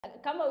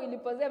kama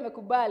Wilipozea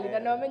amekubali na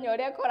naomenya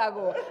uria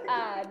koragwo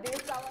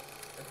sawa.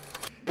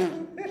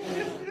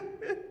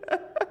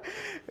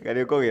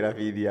 Gari ukogira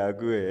bithi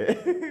yaku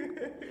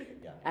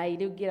Ai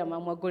riu ngira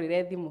mama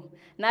ngurire thimu.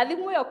 Na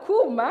thimu yo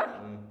kuma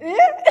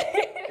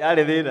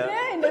yari thina.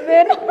 Ni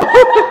thina.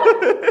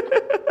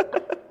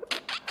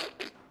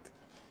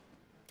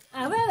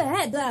 Wewe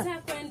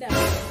heda. Kwenda.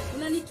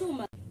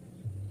 Unanituma.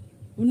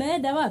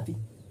 Unaenda wapi?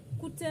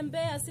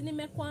 Kutembea, si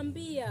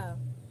nimekwambia.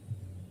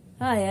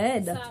 Haya,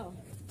 heda. Sawa.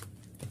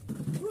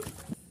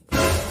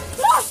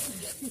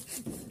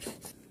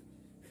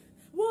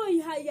 Woi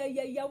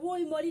haya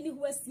woi Morin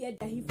huwezi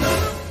enda hivyo.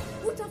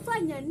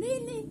 Utafanya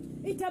nini?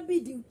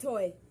 Itabidi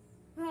utoe.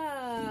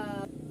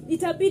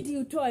 Itabidi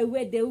utoe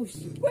uende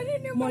ushi. Kwa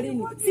nini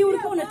Morin? Si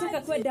ulikuwa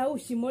unataka kwenda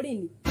ushi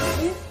Morin?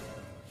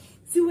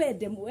 Si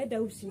uende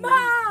ushi.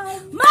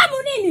 Mamu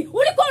nini?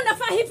 Ulikuwa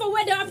unafaa hivyo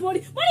uende wapi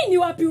Morin? Morin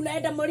wapi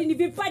unaenda Morin?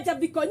 Vipaja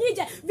viko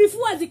nje,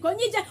 vifua ziko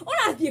nje.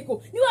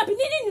 Unathieko. Ni wapi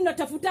nini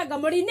unatafutaga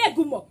Morin?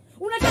 Negumo.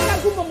 Unataka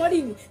gumo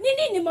Morin? Ni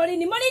nini Morin?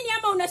 Morin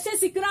ama una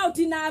chase crowd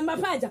na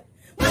mapaja?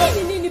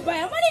 Morin nini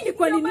baya? Morin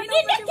kwa nini?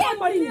 Nini kia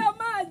Morin?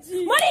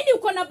 Morin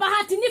uko na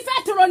bahati ni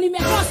fetro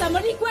nimekosa.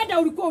 Morin kwenda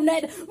ulikuwa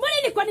unaenda.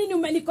 Morin kwa nini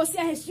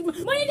umenikosea heshima?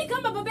 Morin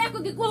kama baba yako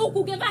angekuwa huku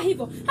ungevaa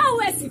hivyo.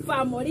 Hauwezi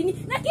faa Morin.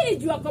 Lakini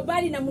jua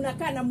kobali na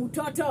mnakaa na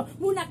mtoto,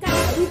 mnakaa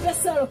na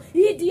ibesoro,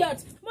 idiot.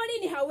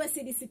 Morin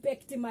hauwezi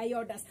respect my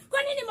orders. Kwa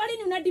nini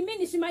Morin una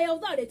diminish my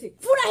authority?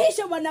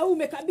 Furahisha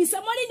wanaume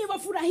kabisa. Morin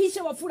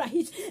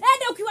wafurahishe.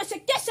 Enda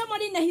ukiwashekesha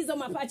Morin na hizo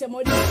mapacha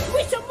Morin.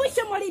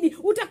 Mwisho Morin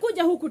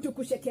utakuja huku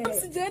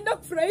tukushekelea. Sijaenda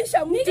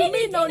kufurahisha mtu,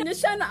 mimi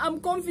naonyeshana I'm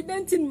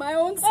confident in my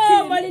own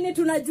skin. Morin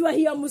tunajua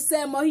hiyo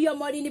msemo, hiyo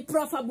Morin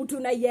profabu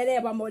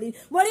tunaielewa Morin.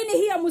 Morin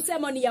hiyo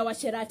msemo ni ya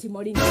washerati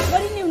Morin.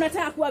 Morin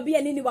unataka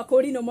kuambia nini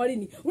wakorino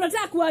Morin?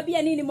 Unataka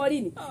kuambia nini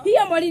Morin?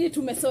 Hiyo Morin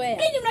tumesoea.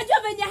 Nini unajua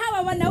venye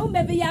hawa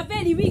wanaume vya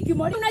very weak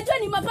Morin? Unajua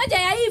ni mapaja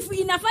ya hifu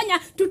inafanya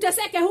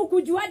tuteseke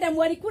huku juada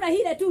mwalikula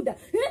hile tuda.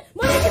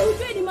 Morin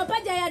hujui ni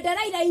mapaja ya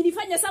Dalaila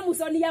ilifanya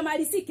Samson ya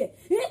malisike.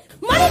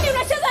 Morin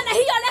unacheza na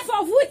hiyo level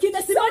of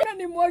weakness Morin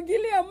ni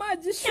mwagilia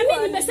maji shwari.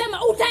 Mimi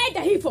nimesema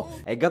utaenda hivyo.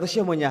 Gatho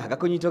cia mwanya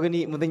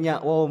gakunyitogeni muthenya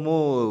wa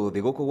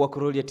umuthi guku gwa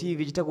kuroria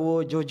TV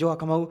jitagwo Jojo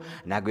Kamau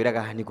na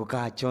ngwiraga ni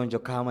kuka chonjo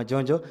kama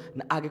jonjo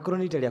na agikorwo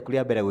ni rita rĩaku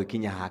rĩa mbere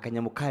gwikinya ha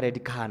kanyamu ka red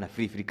kana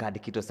free card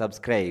kito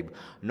subscribe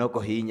no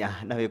kuhinya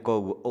na wiko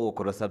uguo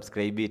ugukorwo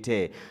subscribe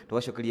ite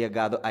tugacokeria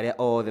ngatho aria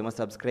othe ma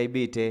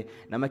subscribe ite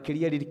na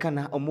makiria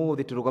ririkana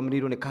umuthi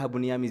turugamirirwo ni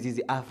kambuni ya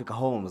Mizizi Africa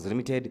Homes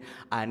Limited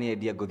ani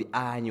endia ngothi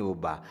a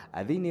nyumba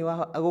athini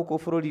wa guku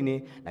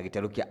bururi-ini na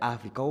gitaru kia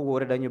Africa uguo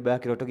urenda nyumba ya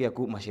kiroto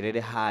giaku macirere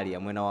haria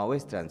mwena wa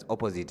Westlands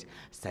opposite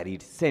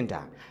Sarit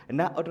Center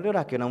na otoreo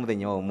rakiona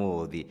muthenya wa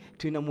umuthi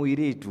twina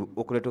muiritu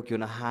ukuretwo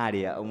kiona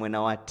haria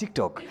mwena wa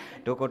TikTok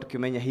tuko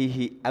tukimenya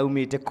hihi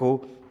aumite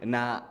ku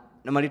na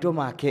marito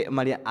make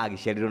maria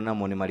agiciarirwo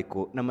namo ni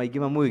mariku na maingi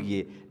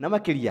mamwigie na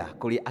makiria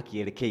kuria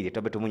akierekeire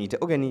tombe tumunyite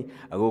ugeni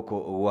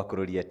guku gwa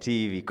kuroria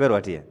TV kwerwo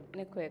atia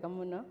ni kwega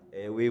muno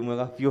wi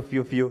mwega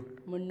fio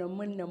muno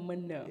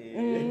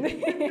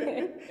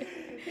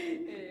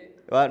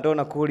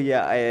ndona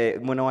kuria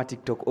mwena wa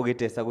TikTok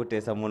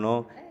gutesa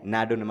muno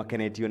na andu ni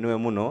makenetio niwe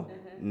muno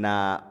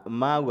na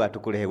magu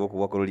atukurehe guku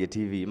gwa kuroria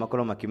TV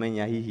makorwo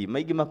makimenya hihi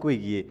maingi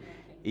makwigie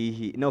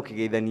hihi no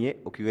kigeithanie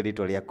ukiuga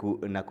ritwa riaku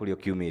na kuria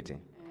ukiumite.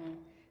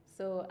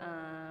 So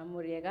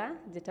Muriega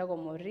njitagwo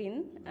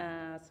Morin,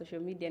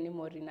 social media ni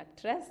Morin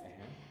actress.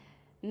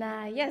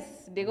 Na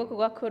yes, ndiguku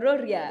gwa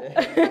kuroria.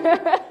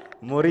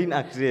 Morin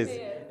actress.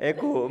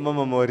 Eko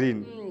mama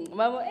Morin.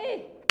 Mama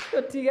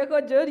tutige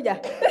kujuria.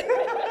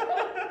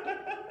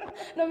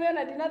 No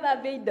meona dina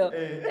thambia indo.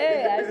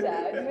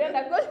 Acha,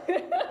 ndĩrenda ku.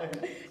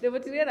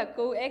 Ndĩmutirĩra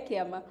kũu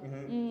ekiama.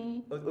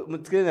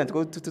 Mutikirĩra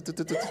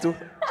tu.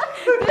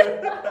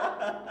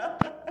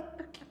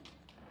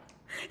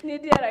 Ni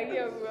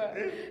ndiaragia guo.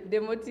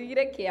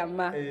 Ndĩmutigire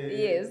kiama.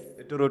 Yes.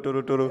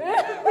 Toro.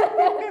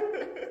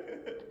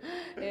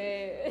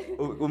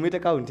 Umite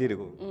county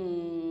iriku?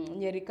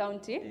 Nyeri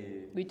County.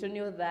 Gwitu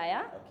ni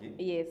Uthaya.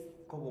 Yes.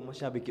 Koguo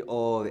mashabiki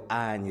othe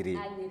a Nyeri.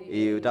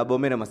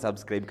 Utabomera ma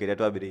subscribe kiria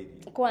twambiriirie.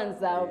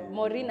 Kwanza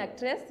Morin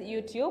actress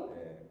YouTube,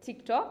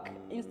 TikTok,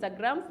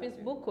 Instagram,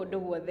 Facebook undu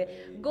guothe.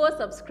 Go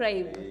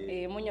subscribe.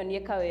 Munyonie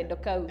kawendo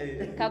kau.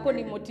 Kako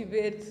ni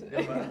motivate.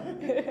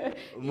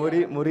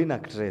 Morin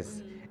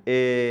actress.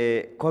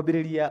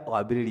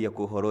 Kwambiriria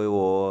kuhoro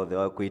wothe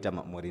wa kuita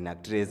Morin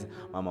actress,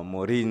 mama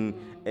Morin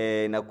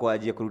na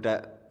kwajia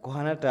kuruta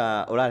kuhana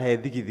ta urahe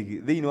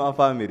thigithigi thiini wa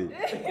family.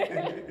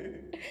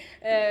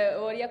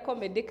 Oria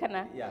comedy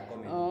kana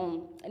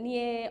comedy.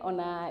 Nie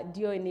ona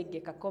dio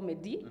inigeka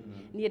comedy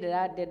nie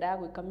ndenda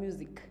gwika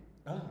music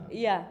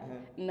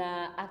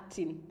na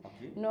acting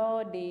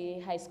no the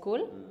high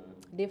school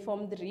the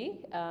form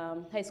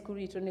 3 high school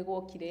itu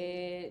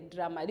nigwokire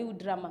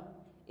drama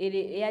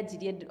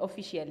yajirie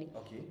officially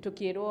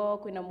tukirwo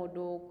kwina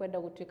mundu kwenda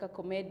gutwika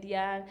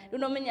comedian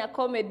no menya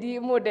comedy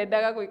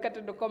mundendaga gwika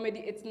tondu comedy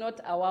it's not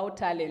our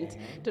talent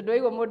tondu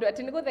igo mundu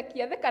ati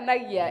niguthekia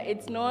thekanagia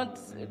it's not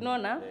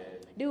nona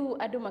riu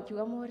andu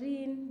makiuga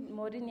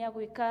Morin ya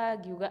gwika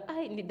ngiuga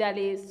ai ni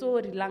ndari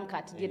so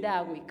relancat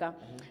ngiendaga gwika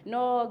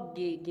no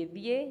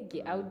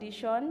ngithie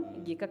audition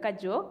ngika ka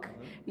joke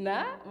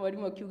na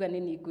mwarimu akiuga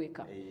nini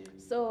gwika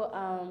so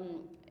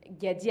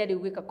ngianjia riu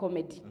gwika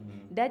comedy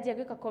ndanjia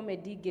gwika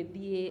comedy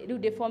ngithie riu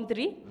de form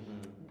 3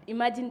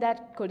 imagine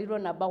that korirwo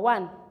number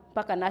 1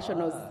 paka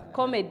nationals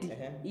comedy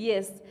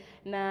yes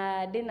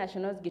na de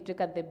nationals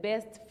gitweka the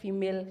best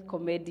female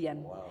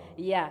comedian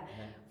yeah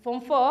form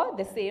 4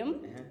 the same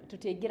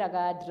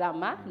tutingiraga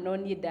drama no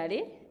ni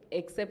ndari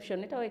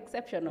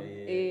exceptional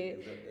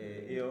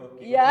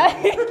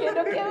yeah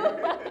kindo kiu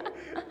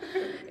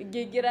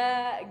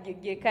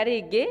ngĩingĩra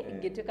rĩngĩ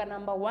ngĩtuĩka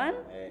number 1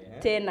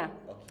 tena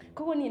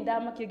koguo ni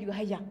ndama kĩngiuga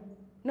haya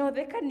no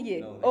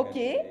thekanie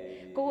okay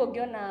koguo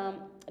ngĩona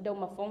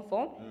ndauma form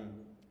 4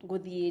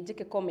 ngũthiĩ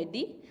njĩke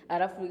comedy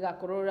arafu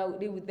igakorwo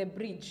rĩu the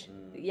bridge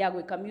ya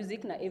gwĩka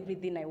music na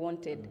everything I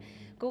wanted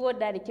koguo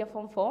ndarĩkia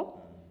form 4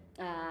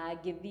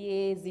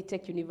 ngĩthiĩ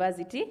Zitech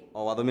University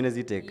wathomire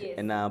Zitech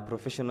na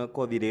professional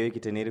course ĩrĩa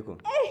wĩkĩte nĩ ĩrĩkũ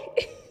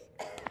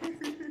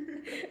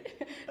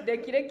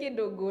ndekire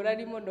kĩndũ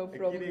ngũrani mũno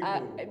from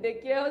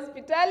ndekire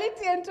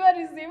hospitality and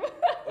tourism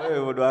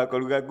mũndũ wa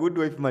kũruga good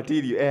wife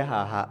material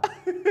haha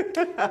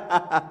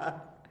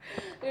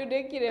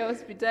ndekire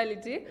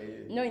hospitality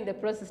no in the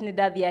process ni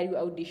ndathia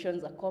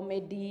auditions za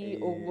comedy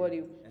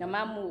ogori na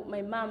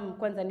my mom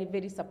kwanza ni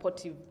very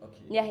supportive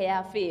ni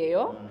ahea fee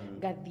yo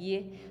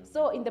ngathie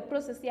so in the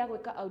process ya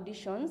gwika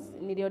auditions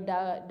nilio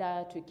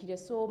da twikire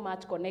so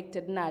much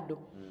connected nado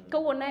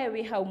koguo naye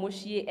wi hau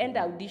mucii end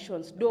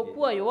auditions do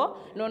kuoyo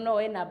no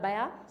we namba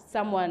ya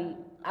someone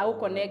au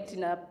connect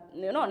na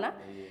unaona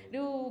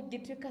riu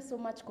gitwika so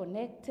much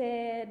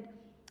connected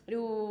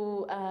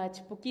riu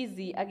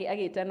Chipukizi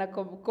agitana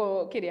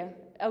kiria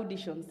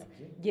auditions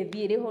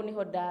ngithie riho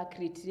niho da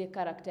create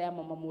character ya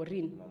mama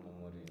Morin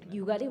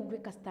ngiuga riu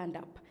gwika stand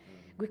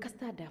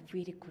up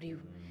wiri kuriu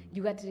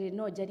ngiuga tiri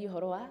no njari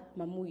horo wa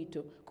mamu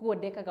witu kugo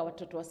ndekaga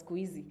watoto wa siku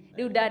hizi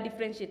riu da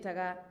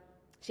differentiateaga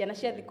ciana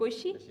cia thikũ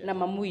ici na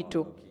mamu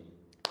witu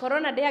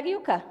corona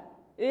ndiagiuka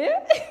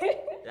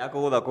ya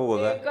kugutha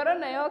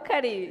corona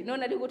yoka ri no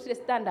na riu gutire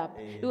stand up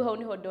riu hau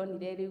niho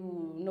ndonire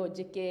riu no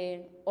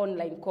njike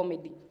online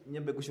comedy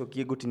nyambe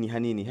gucokie gutini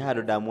hanini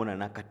handu ndamuona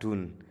na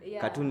cartoon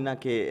cartoon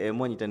nake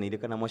mwanyitanire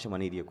kana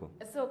mwacemanirie ku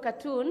so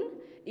cartoon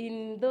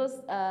in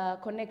those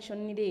connection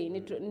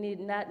ni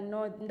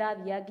no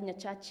ndathia nginya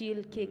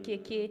Churchill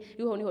KKK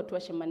riu hau niho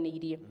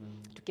twacemanirie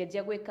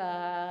tukianjia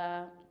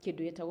gwika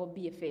kindu yetagwo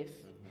BFF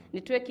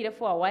ni twekire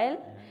for a while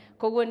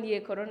koguo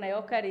nie corona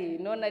yoka ri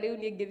no na riu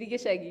nie ngithi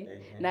gicagi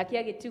na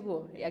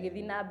kiagitigwo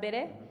agithi na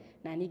mbere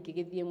na ni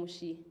ngigithie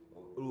mucii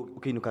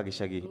ukiinuka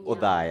gicagi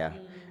uthaya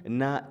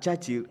na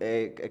Churchill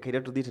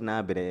kaira tuthite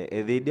na mbere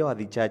thinde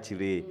wathi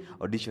Churchill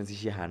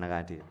auditions ciahanaga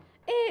atia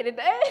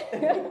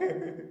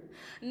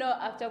no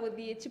after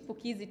guthie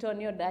Chipukizi to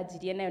nio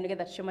ndajirie nayo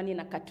nigetha tucemanie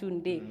na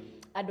cartoon day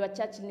andu a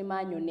Churchill ni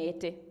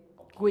manyonete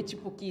gwe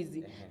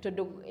Chipukizi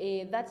tondu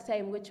that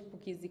time gwe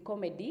Chipukizi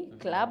comedy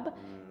club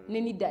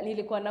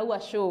nilikuwa naua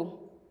show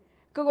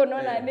kogo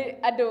nona ni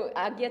andu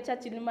angia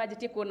Churchill ni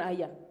majitie kuona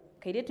haya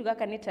kairetu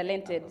gaka ni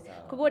talented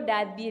kogo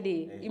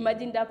ndathire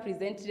imagine da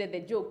presented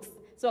the jokes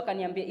so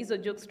akaniambia hizo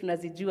jokes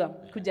tunazijua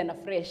kuja na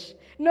fresh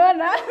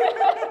nona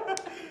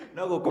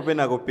no gukope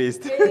na go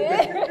paste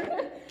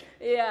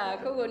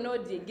yeah kogo no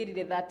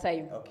ngirire that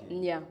time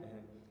yeah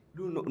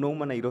no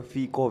uma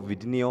Nairobi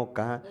covid ni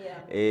yoka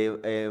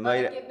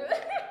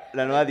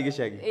na no athi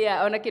gicagi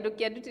yeah ona kindu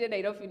kiandutire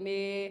Nairobi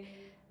ni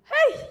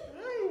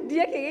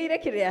ndiye kigeire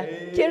kiria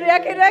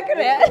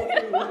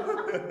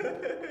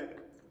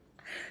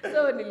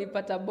so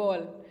nilipata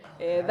ball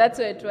that's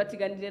why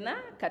twatiganire na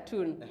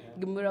cartoon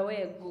ngimura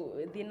we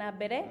thi na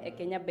mbere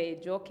Kenya be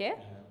joke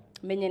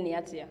menye ni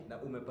atia na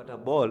umepata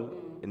ball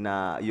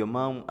na your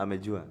mom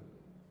amejua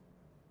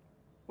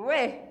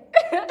we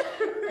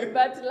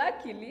but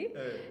luckily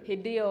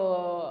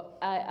hidio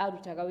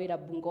arutaga wira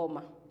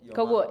Bungoma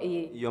koguo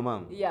your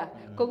mom yeah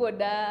koguo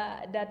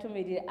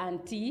tumirire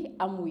auntie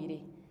amwire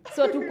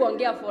so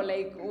tukuongea for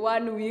like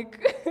 1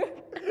 week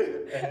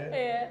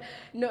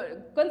no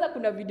kwanza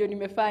kuna video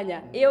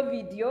nimefanya hiyo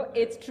video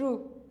it's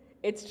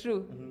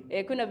true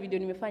kuna video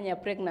nimefanya ya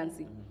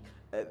pregnancy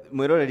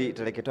mwiroreri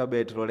tareke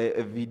twambe turore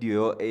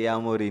video ya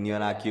Morin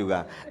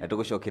arakiuga na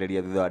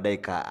tugucokereria thutha wa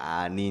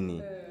dakika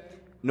nini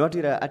no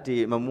atira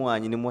ati mamu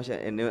wanyu ni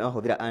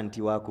ahũthĩra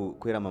auntie waku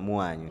kwĩra mamu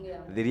wanyu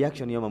the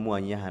reaction ya mamu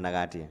wanyu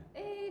yahanaga atia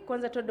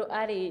kwanza tondu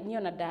ari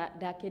niona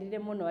ndakirire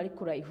muno ari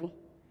kuraihu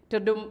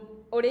tondu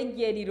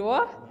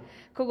uringierirwo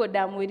koguo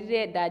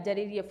ndamwirire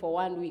ndanjaririe for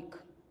 1 week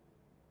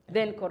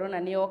then corona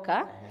ni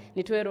yoka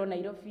ni twerwo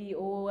Nairobi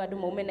andu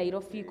maume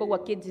Nairobi koguo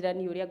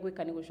akinjirani uria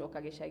gwika ni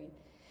gucoka gicagi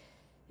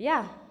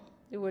yeah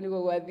iguo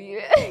niguo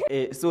gwathire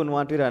so no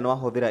watwira no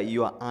ahũthĩra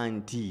your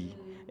auntie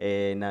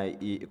na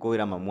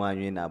kwĩra mamu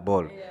wanyu na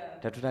ball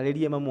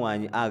tatutaririe mamu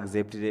wanyu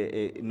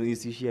acceptire no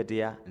ici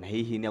ciatia na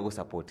hihi ni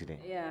agusupportire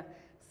yeah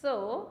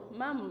So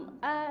mam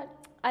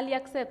ali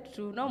accept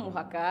tu no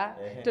muhaka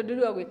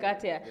tondurwa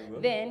gwikatia.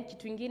 Then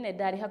kitu ingine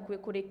ndari hakuwe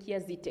kurikia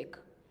zitek.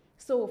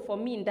 So for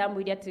me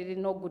ndamwire atiri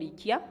no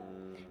ngurikia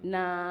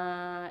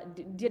na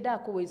ndienda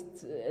ku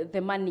waste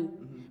the money.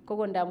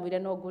 Kogo ndamwire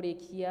no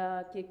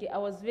ngurikia keke. I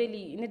was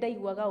very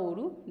ndaiguaga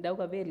uru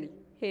ndauga very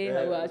hey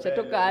hawa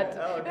chatoka ati.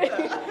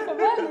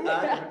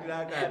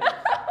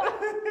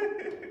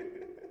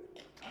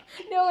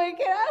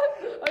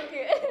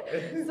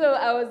 Okay. So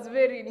I was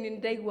very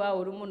ndaigua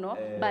uru muno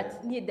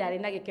but ni ndari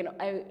na gikeno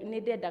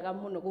ni ndendaga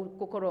muno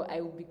gukorwo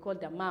I will be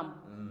called a mom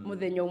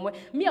muthenya umwe.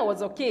 Me I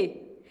was okay.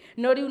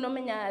 No riu no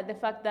menya the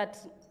fact that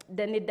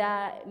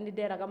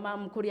nideraga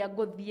mam kuria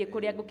nguthie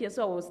kuria ngukia,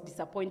 so I was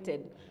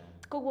disappointed.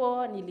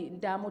 Koguo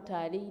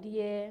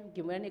ndamutariirie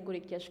ngimwira ni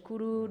ngurikia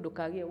cukuru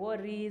ndukagie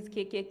worries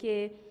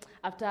KKK.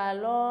 After a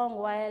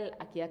long while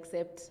aki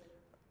accept.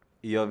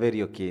 You are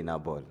very okay na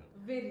ball.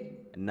 Very.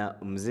 Na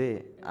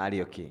mzee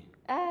ali okay.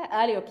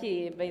 Ali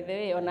okay by the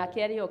way,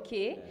 onake ali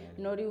okay.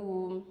 No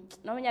riu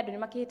no menya andu ni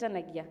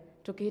makihitanagia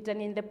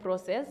tukihitania in the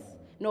process.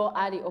 No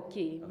ali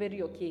okay,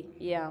 very okay.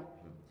 Yeah.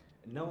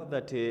 Now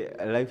that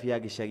life ya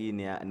gicagi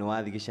ni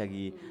wathi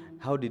gicagi,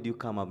 how did you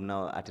come up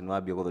now at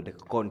nwambia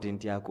guthondeka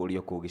content yako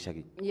uri ku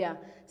gicagi? Yeah.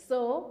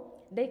 So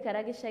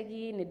ndaikara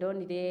gicagi ni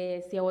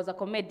ndonire I was a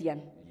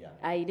comedian.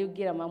 Ai riu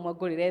ngira mama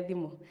ngurire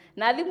thimu.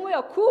 Na thimu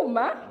yo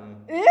kuma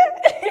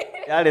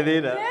Yari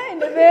thina.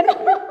 Ni thina.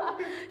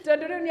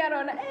 Tondu riu ni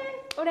arona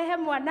urehe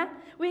mwana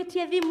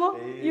witie thimu,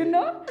 you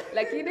know?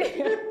 Lakini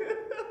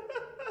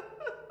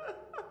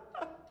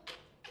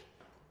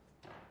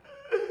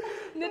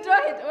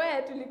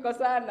we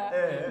tulikosana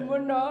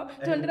muno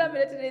tondira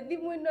miretire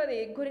thimu ino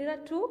ri ngurira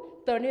tu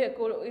tondu niwe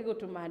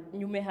igutuma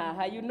nyume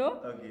haha, you know?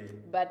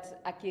 But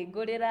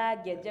akingurira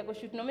ngenja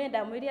gushoot no me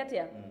ndamwiri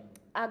atia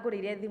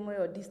agurire thimu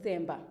yo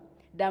December.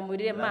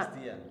 Ndamwirire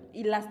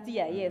last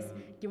year yes.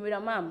 Kimwira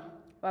mam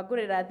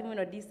wagurira thimu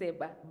ino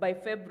December, by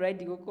February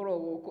ndigukorwo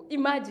guku.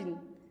 Imagine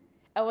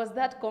I was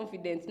that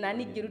confident na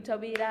nikiruta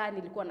wira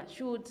nilikuwa na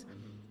shoot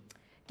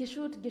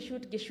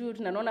Geshoot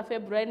na naona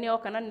February ni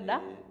oka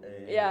nanda.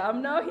 Yeah,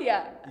 I'm now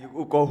here.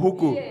 Uko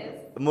huku. Yes.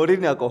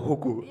 Morin ako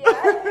huku.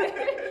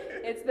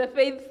 It's the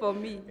faith for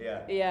me.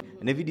 Yeah.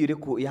 Ne video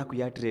iriku yaku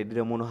ya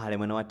trade muno hale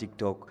mwena wa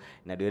TikTok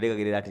na ndio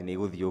regagirira ati ni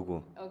guthii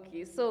ugu.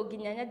 Okay, so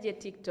ginyanya je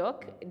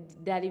TikTok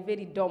dali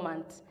very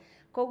dormant.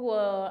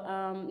 Koguo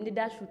ni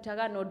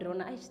ndashutaga no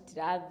ndrona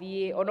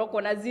aitirathie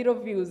onoko na 0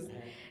 views.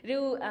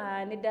 Riu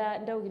ni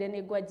ndaugire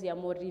ni ngwanjia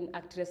Morin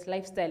actress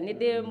lifestyle. Ni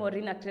de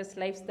Morin actress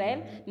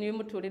lifestyle ni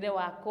muturire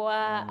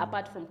wakwa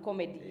apart from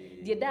comedy.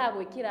 Ndiendaga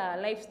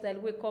gwikira lifestyle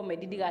gwe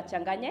comedy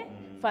ndigachanganye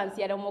fans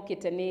ya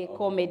mokite ni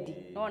comedy.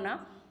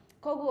 Unaona?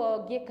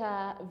 Koguo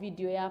ngika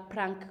video ya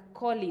prank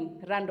calling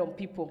random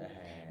people.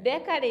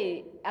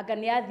 Dekari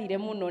agani athire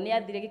muno ni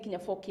athire gikinya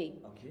 4K.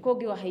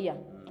 Kogi wa haya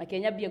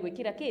akenya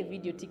gwikira ke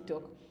video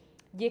TikTok.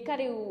 Ngika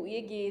riu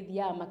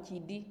yigithia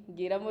makindi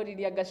ngira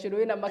muriria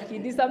ngacuru na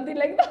makindi something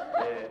like that.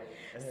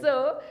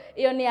 So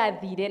iyo ni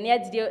athire ni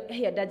ajirie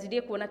haya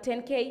ndajirie kuona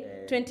 10K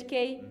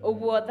 20K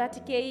uguo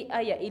 30K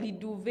aya ili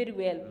do very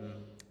well.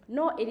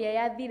 No area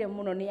yathire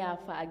muno ni ya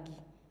fagi.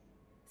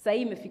 Sasa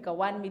imefika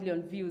 1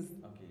 million views.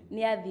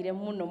 Ni athire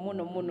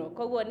muno.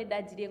 Koguo ni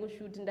ndajirie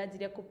gushoot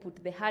ndajirie ku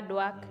put the hard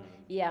work.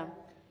 Yeah.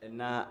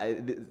 Na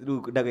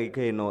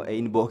ndagika ino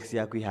inbox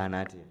yaku ihana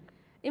ati?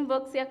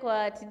 Inbox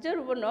yakwa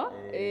tijoru muno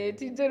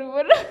tijoru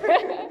muno.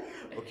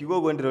 Ukigwa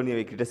ugo ndironi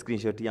wikirite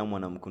screenshot ya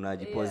mwana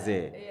mkunaji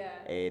pose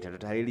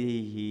tatutariri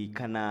hihi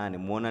kana ni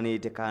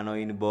muonanite kana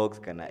inbox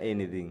kana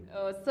anything.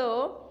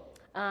 So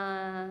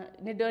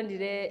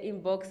nidondire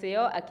inbox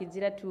yo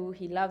akijira tu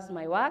he loves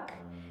my work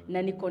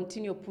na ni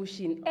continue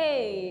pushing.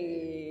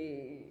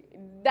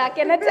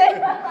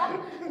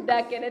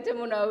 Dakenete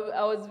muno.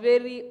 I was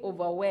very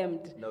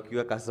overwhelmed. Na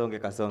ukiwa kasonge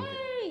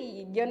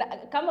Giona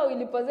kama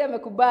ulipozea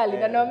amekubali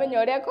na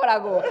naomenya uria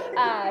korago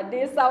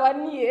de sawa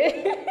nie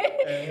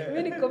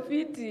mimi niko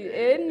fiti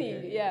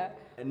yeah.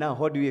 Now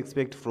what do you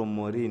expect from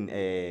Morin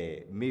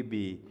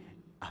maybe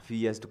a few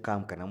years to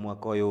come kana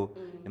mwaka uyu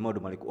ni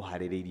maundu mariku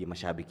uhaririirie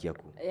mashabiki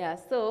yaku? Yeah,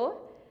 so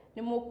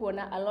ni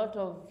mukuona a lot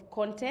of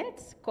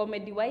content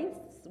comedy wise,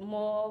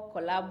 more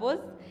collabos,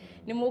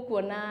 ni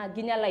mukuona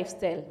ginya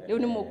lifestyle. Leo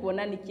ni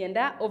mukuona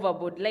nikienda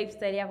overboard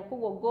lifestyle yako.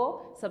 Kugo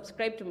go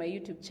subscribe to my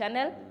YouTube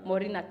channel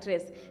Morin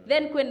Actress.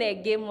 Then kwende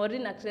game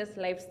Morin Actress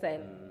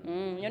lifestyle.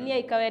 Yoni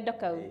ikawenda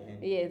kau.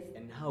 Yes.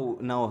 And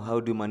how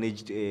do you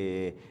manage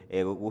to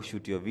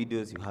shoot your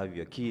videos? You have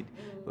your kid,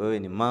 wewe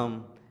ni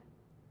mom.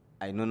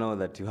 I know now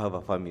that you have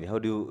a family. How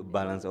do you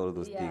balance all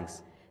those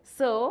things?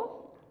 So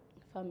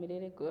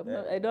family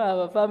I don't have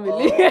a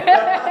family.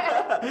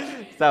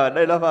 Sawa,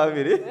 I don't have a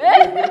family.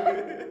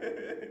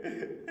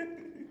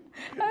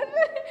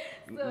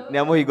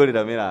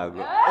 Niamuhigorira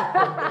mirango.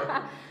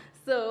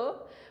 So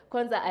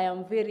kwanza I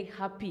am very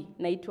happy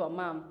naitwa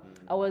mom.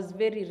 I was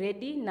very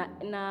ready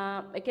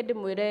na ekede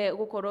mwere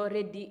gukoro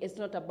ready. It's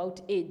not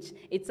about age,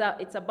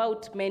 it's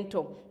about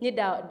mental. Ni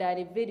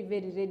dari very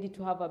very ready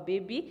to have a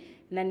baby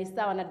na ni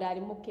sawa na dari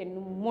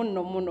mukenu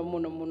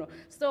muno.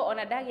 So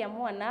ona dagi ya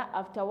mwana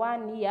after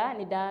 1 year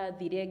ni da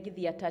thire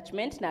githi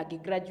attachment na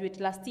graduate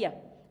last year.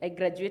 I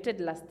graduated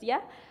last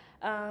year.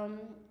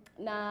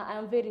 Na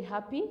I'm very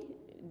happy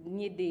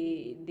ni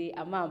the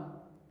amam.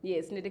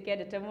 Yes,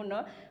 nidikendete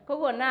muno.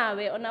 Koguo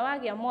nawe ona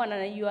wagia mwana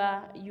na you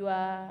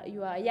are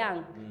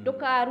young.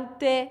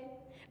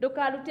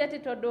 Ndukarute ati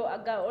tondu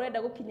anga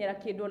urenda gukinyira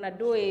kindu na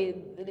ndui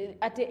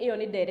ati iyo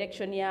ni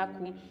direction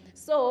yaku.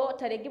 So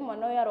taringi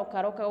mwana uyu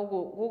arokaroka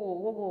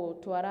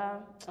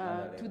gugutwara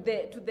to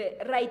the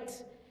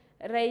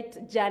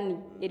right journey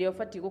iri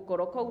ofati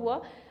gukoro.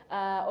 Koguo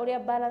uria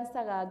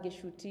balanceaga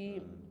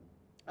ngishuti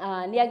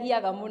ni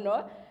agiaga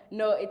muno.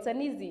 No, it's an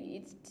easy.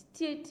 It's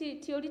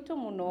tiorito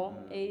muno.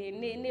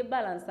 Ni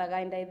balanceaga,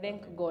 and I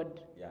thank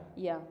God.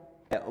 Yeah.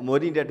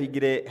 Morin nda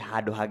tuingire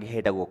handu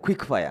hangihenda go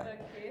quick fire.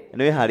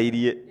 No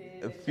iharirie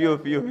fio.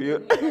 Jonjo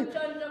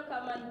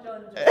kama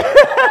jonjo.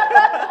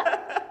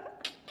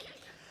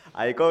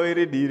 Aiko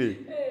wiri dire.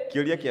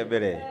 Kiuria kia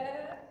mbere.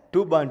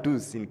 2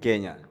 Bantus in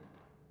Kenya.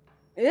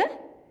 2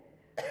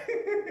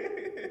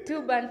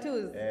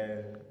 Bantus.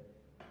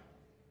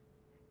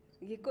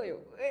 Gikuyu.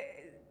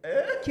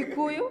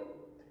 Kikuyu.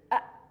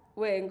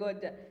 We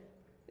ngoja.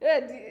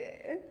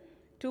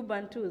 2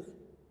 Bantus.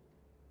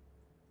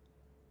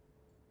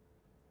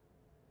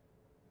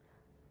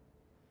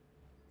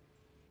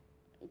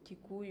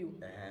 Kikuyu.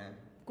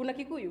 Kuna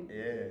Kikuyu?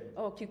 Yeah.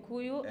 Oh,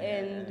 Kikuyu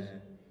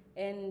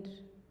and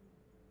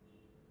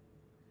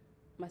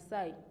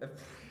Masai.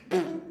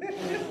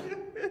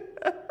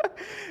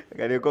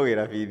 Gani uko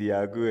gira feed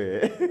yaku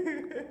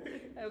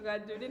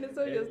Ukajuli ni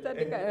so you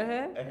start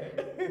ka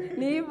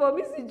ni hivyo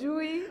mimi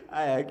sijui.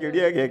 Aya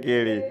kiuria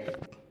kekeri.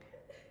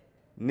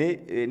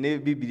 Ni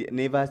Biblia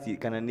ni verse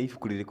kana ni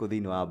ibuku ririko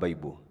thiini wa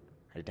Bible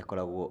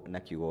ritakoragwo na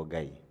kiugo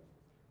Ngai.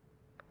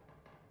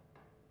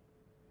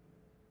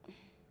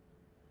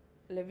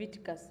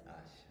 Leviticus.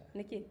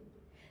 Niki?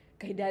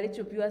 Kaidari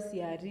chopiwa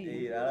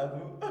siari. Alafu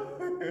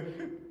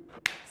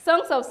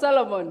Songs of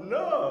Solomon.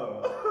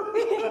 no.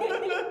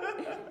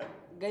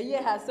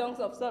 Gaye has Songs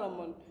of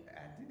Solomon.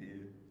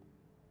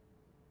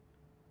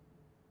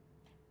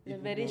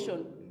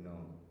 Revelation. No.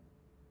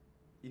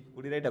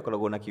 Ibuku rira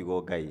ritakoragwo na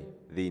kiugo Ngai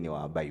thiini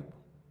wa Bible.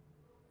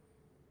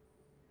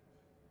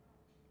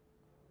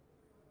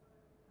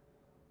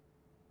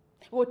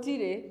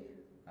 Wotire?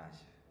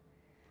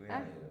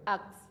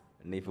 Acts.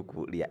 Ni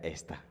ibuku ria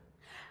Esther.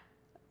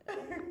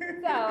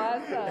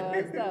 Sawa.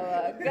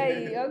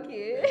 Gai,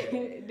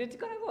 okay.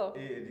 Nditikoragwo?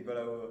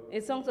 Ndikoragwo.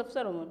 A Songs of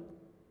Solomon.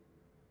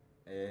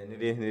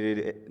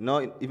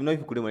 No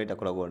ibuku rimwe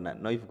ritakoragwo na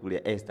no ibuku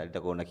ria Esther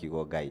ritakoragwo na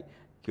kiugo Ngai.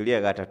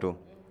 Kiuria gatatu.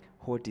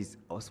 What is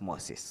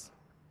osmosis?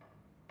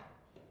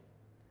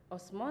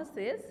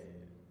 Osmosis?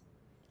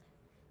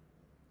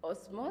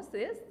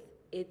 Osmosis,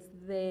 it's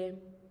the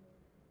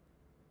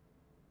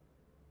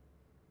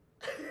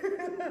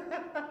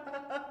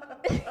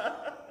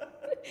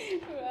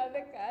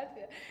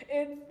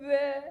it's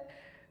the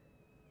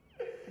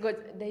God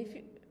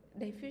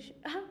diffusion.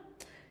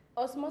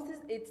 Osmosis,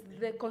 it's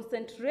the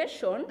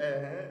concentration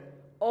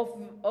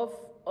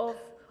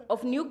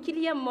of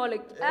nuclear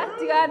molecule.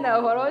 Tigana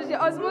horoje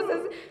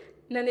osmosis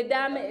na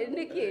nidame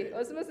niki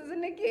osmosis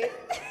niki.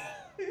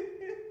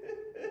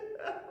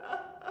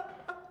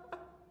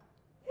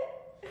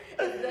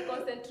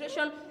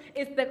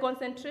 It's the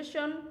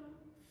concentration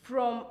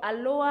from a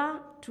lower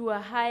to a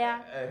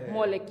higher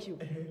molecule.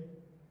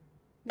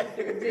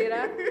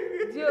 Jira,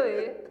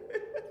 Joey.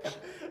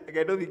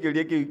 I don't think you'll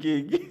get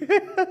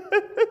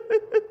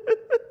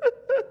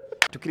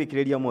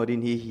tukirikireria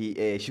Morin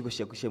hihi ciugo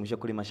ciaku cia mucio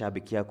kuri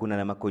mashabiki yaku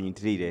na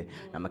makunyitirire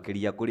na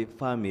makiria kuri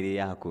family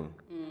yaku.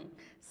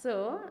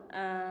 So,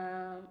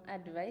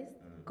 advice.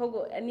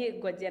 Kogo ani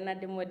ngojia na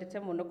ndimwendete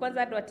muno.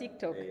 Kwanza andu wa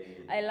TikTok.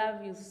 I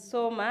love you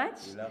so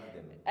much. You love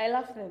them. I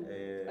love them.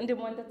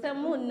 Ndimwendete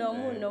muno.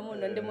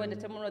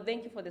 Ndimwendete muno.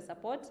 Thank you for the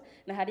support.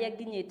 Na haria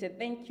nginyite.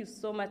 Thank you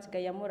so much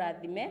Ngai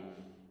amurathime.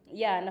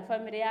 Yeah, na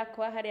family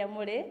yakwa haria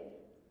muri.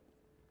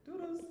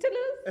 Tulus.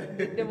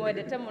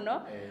 Ndimwendete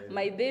muno.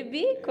 My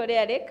baby kuri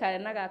ari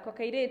kana gako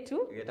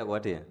kairetu. Getagwo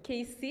atia?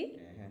 KC.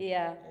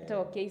 Yeah,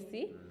 to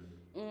KC.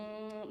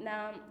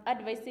 Na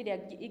advice iria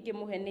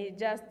ingimuhe ni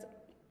just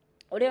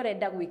uri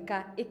urenda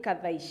gwika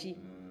ikatha ici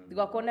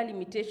gakona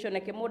limitation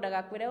ake muda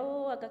gakwire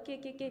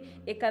akakeke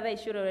ikatha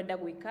ici uri urenda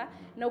gwika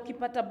na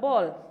ukipata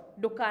ball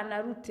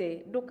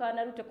ndukanarute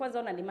kwanza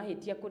ona ni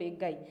mahitia kuri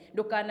Ngai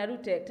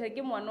ndukanarute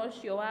tagi mwana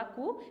ucio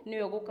waku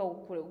niwe guka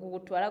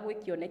gugutwara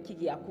gwikioneki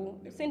giaku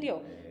si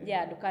ndio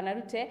yeah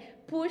ndukanarute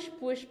push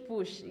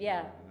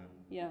yeah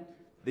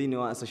Thiini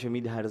wa social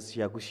media handles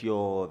ciaku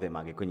ciothe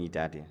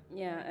mangikunyita atia?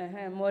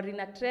 Yeah, Morin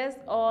Actress,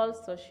 all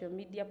social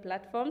media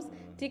platforms.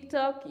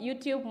 TikTok,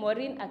 YouTube,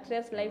 Morin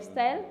Actress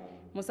Lifestyle.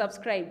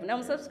 Musubscribe. Na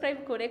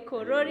musubscribe kore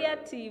Kororia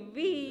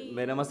TV.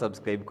 Mena ma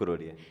subscribe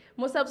Kororia.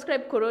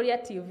 Musubscribe Kororia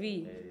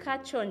TV.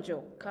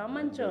 Kachonjo.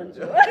 Kama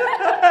njonjo.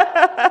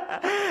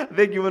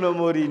 Thank you muno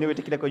Morin ni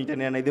wetikira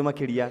kunyitanira na ithuĩ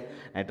makiria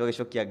na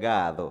nĩtũgĩcokia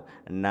ngatho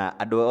na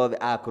andũ othe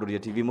a Kororia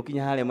TV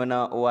mukinya harĩa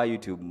mwena wa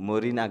YouTube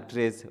Morin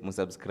Actress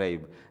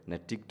musubscribe na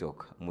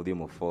TikTok muthie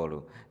mu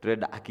follow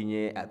turenda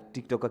akinye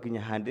TikTok akinye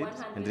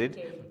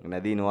 100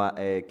 na thini wa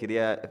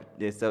kiria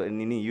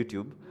nini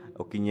YouTube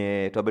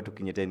ukinye twambe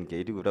tukinye 10k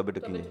YouTube twambe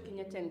tukinye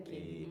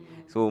 10k.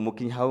 So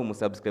mukinye hau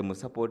musubscribe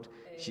musupport.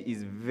 She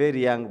is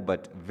very young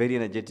but very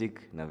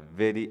energetic na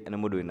very na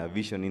mundu ina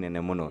vision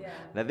nene muno.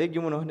 Na thank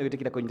you muno ni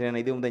gwitikira kunyitana na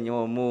ithuĩ muthenya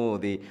wa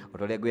umuthi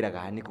utoria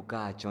gwiraga ni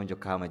kuka chonjo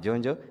kama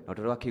jonjo na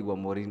utoria akigwa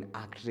Morin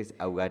Actress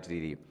auga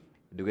atiriri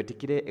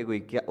ndugetikire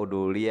igwikia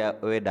undu uria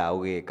wenda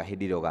ugika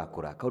hindi ria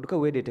ugakura kaundu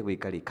kau wendete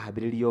gwika ri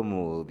kambiriria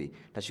umuthi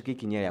tacuki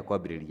ikinya ria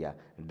kwambiriria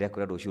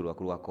ndekura ruciu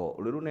rwaku rwako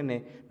uri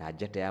runene na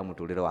njata ya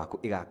muturire waku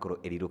igakorwo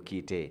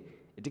irirukite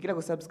itikira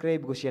ku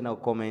subscribe gushare na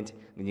comment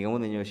nginya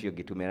muthenya ucio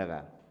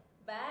ngitumiraga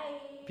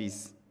Bye.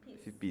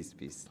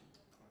 peace.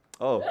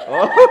 Oh.